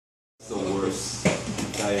course,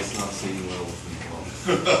 diet's not sitting well with me.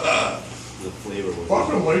 The flavor was.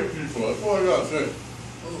 Fucking white people, that's all I gotta say.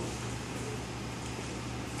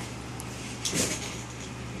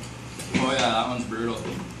 Oh yeah, that one's brutal.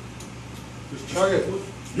 Just chug it.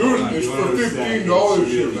 Dude, it's for $15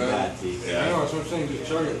 here, man. I know, that's what I'm saying, just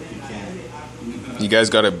chug it. You can't. You guys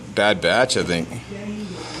got a bad batch, I think.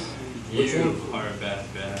 You are a bad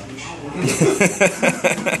batch.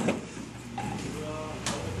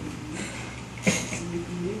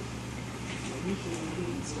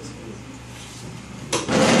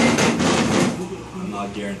 I'm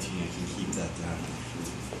not guaranteeing I can keep that down.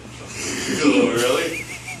 Oh, really?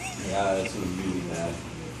 Yeah, that's really bad.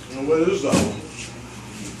 And what is that one?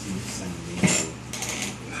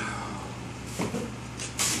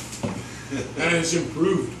 15% And it's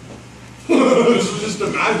improved. Just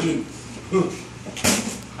imagine.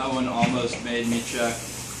 That one almost made me check.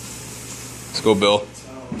 Let's go, Bill.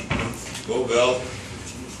 Go, Bill.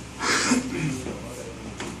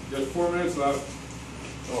 Just 4 minutes left.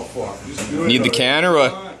 Oh, fuck. Just do it. Need the can or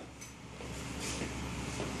what?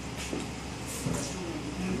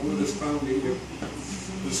 Come with this clown to eat you.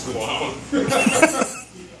 This clown.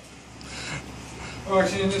 Oh,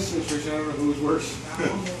 actually, in this situation, I don't know who's worse.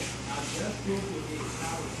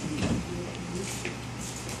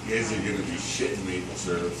 You guys are gonna be shitting maple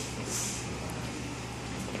syrup.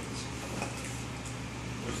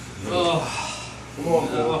 Oh, Come on,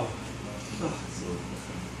 Bill. no.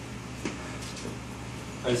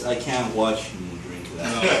 I can't watch you drink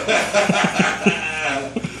that.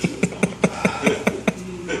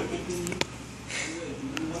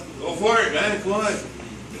 Go for it, man. Come on.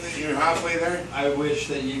 You're halfway there. I wish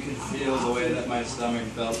that you could feel the way that my stomach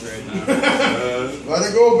felt right now. Let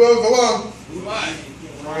it go, Bill. Come on. Come on.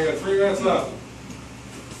 Come on, you got 3 minutes left.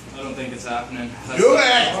 I don't think it's happening. Do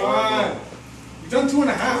it! Come on. You've done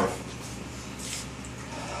 2.5.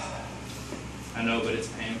 I know, but it's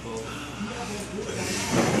painful.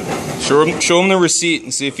 Show him the receipt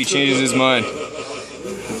and see if he changes his mind.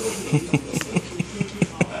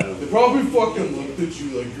 They probably fucking looked at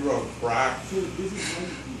you like you're on crack.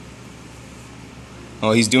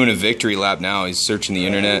 Oh, he's doing a victory lap now. He's searching the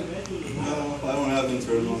internet. No, I don't have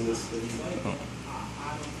internal on this thing.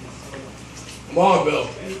 Come on, Bill.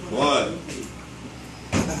 What?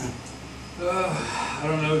 I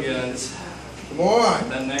don't know, guys. Come on.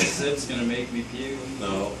 That next sip's gonna make me puke.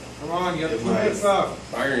 No. Come on, you got 2 minutes left.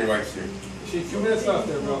 Fire your wife's here. She 2 minutes left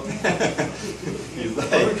there, bro. He's Are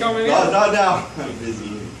we like, coming in? not now. I'm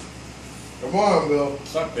busy. Come on, Bill.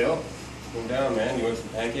 What's up, Bill? Going down, man. You want some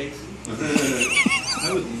pancakes? I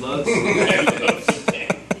would love to.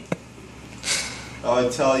 I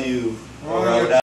would tell you. Oh,